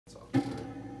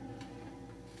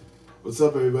What's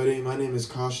up, everybody? My name is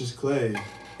Cautious Clay,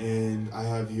 and I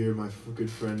have here my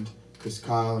good friend Chris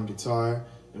Kyle on guitar,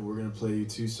 and we're going to play you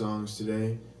two songs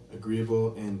today,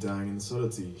 Agreeable and Dying in the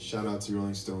Subtlety. Shout out to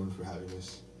Rolling Stone for having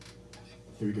this.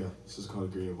 Here we go. This is called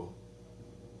Agreeable.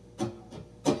 What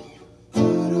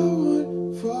I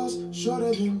want falls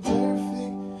shorter than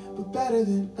perfect, but better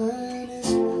than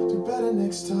earnest. Do better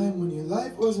next time when your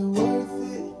life wasn't worth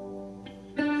it.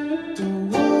 Don't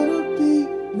wanna be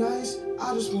nice,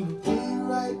 I just wanna be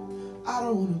right. I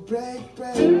don't wanna break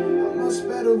bread. How much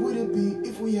better would it be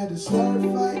if we had to start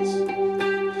fights? Doing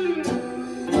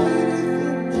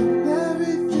anything and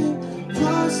everything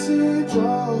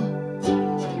possible.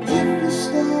 If you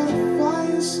start a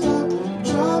fire, stop,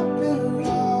 drop and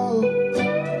roll.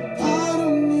 I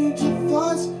don't need your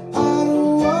thoughts, I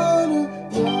don't wanna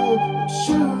know what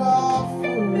you're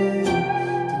offering.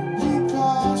 Don't be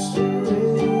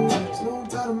posturing, there's no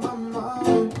doubt in my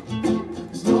mind.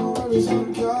 There's no worries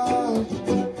on God.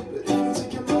 But if you're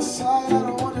taking my side, I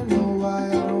don't wanna know why, I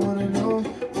don't wanna know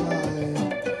why.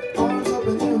 Arms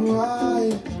open and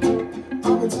wide,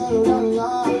 I'm entitled, I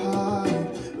lie.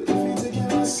 But if you're taking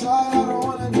my side, I don't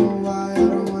wanna know why, I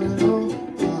don't wanna know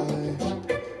why.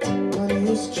 Money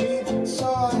is cheap, so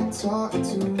I talk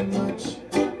too much.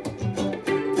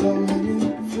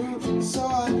 Low-hanging fruit, so I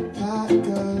pack a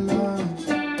lunch.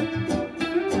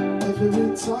 Every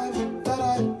time that I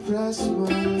press my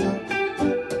luck,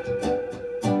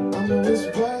 I know it's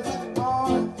worth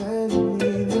more than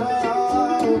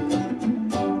enough.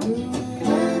 Doing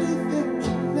anything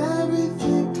and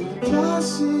everything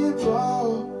possible.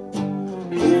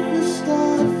 If you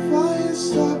start a fire,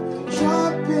 stop,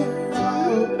 drop it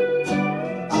out.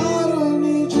 I don't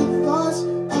need your thoughts, I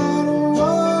don't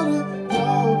wanna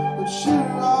know what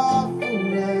you're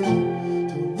offering.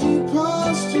 Don't be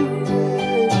posturing,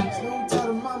 there's no doubt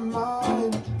in my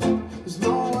mind. There's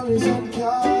no worries on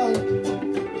God.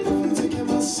 But if you're taking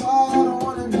my side, I don't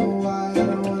wanna know why, I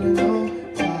don't wanna know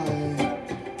why.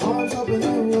 Arms open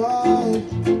and wide,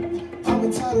 I'm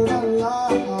entitled, I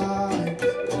lie.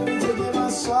 But if you're taking my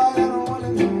side, I don't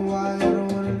wanna know why, I don't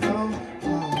wanna know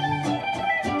why.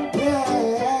 Yeah.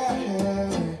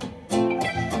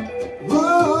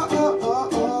 Whoa, oh, oh,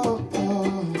 oh, oh.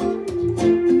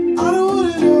 I don't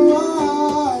wanna know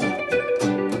why.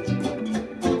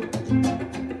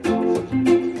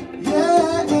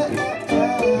 Yeah. Yeah.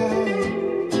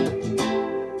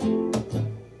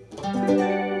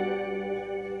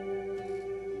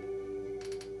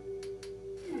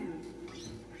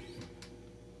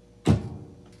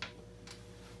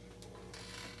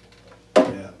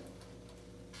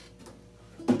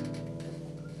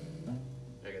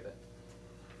 I get that.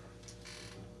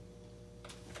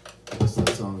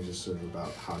 That song is just sort of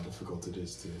about how difficult it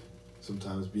is to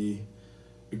sometimes be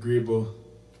agreeable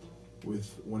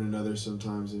with one another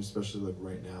sometimes, and especially like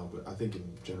right now, but I think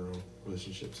in general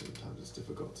relationships sometimes it's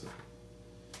difficult to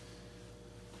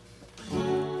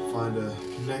find a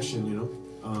connection, you know?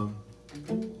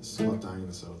 This is about dying in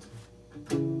the subtlety.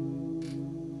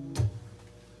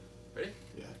 Ready?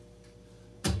 Yeah.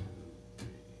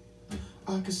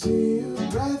 I can see your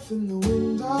breath in the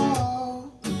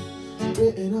window,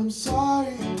 written I'm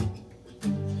sorry.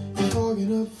 You're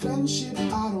fogging up friendship,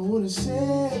 I don't wanna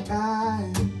say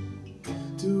I.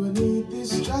 Do I need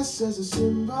this dress as a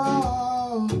symbol?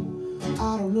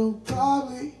 I don't know,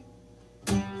 probably.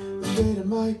 The fate of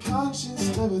my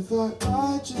conscience, never thought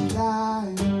much of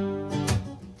that.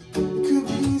 It could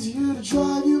be easier to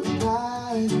drive you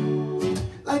mad,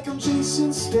 like I'm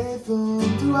Jason Statham.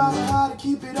 Do I know how to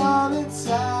keep it all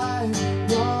inside?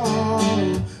 No,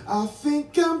 I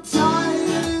think I'm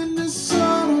tired in the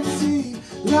subtlety,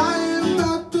 lying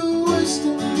about the worst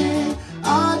in me.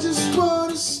 I just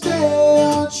wanna stay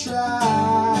on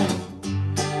track.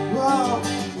 Whoa,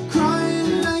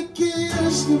 crying like it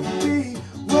has to be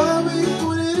what we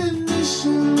wanted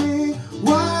initially.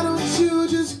 Why don't you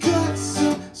just cut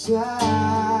some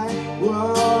slack?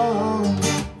 Whoa,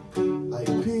 like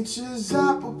peaches,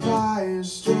 apple pie, and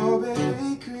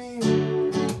strawberry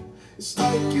cream. It's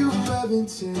like you haven't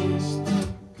tasted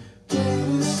pain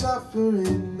and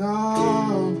suffering.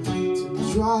 No,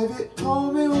 to drive it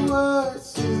home in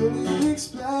words easily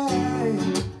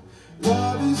explained.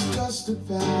 Love is just a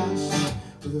passion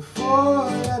with a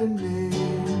four-letter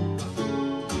name.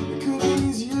 It could be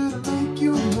easier to make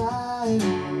you mad,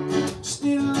 just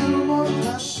need a little more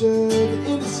pressure. The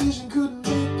indecision couldn't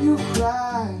make you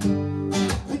cry,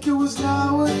 like it was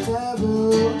now or never.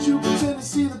 Would you pretend to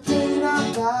see the pain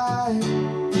I die,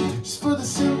 just for the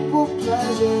simple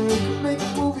pleasure? Could make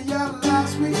a movie out of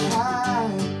last we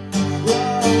had.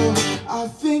 Whoa, I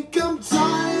think I'm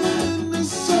tired in the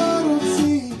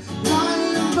subtlety.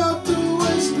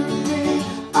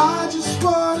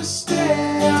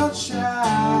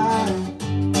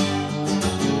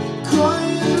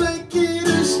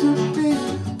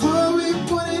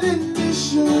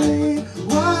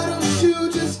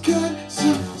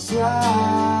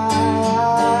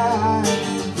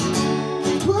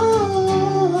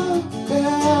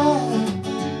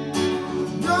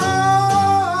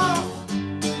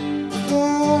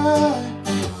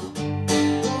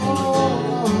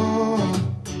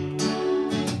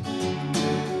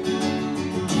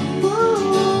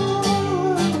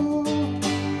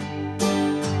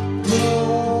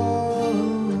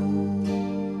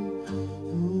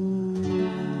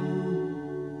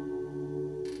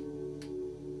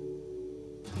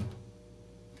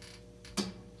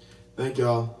 Thank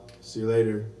y'all. See you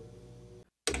later.